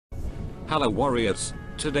Hello warriors,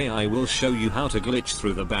 today I will show you how to glitch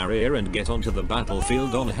through the barrier and get onto the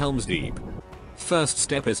battlefield on Helms Deep. First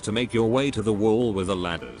step is to make your way to the wall with the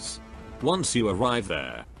ladders. Once you arrive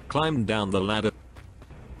there, climb down the ladder,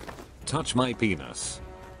 touch my penis,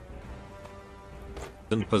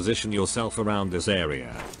 and position yourself around this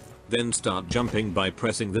area. Then start jumping by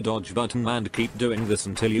pressing the dodge button and keep doing this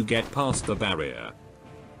until you get past the barrier.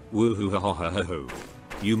 Woohoo ha ha ha ha ho.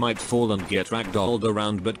 You might fall and get ragdolled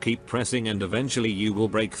around, but keep pressing and eventually you will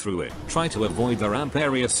break through it. Try to avoid the ramp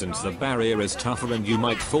area since the barrier is tougher and you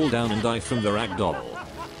might fall down and die from the ragdoll.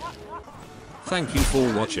 Thank you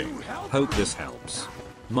for watching. Hope this helps.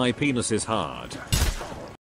 My penis is hard.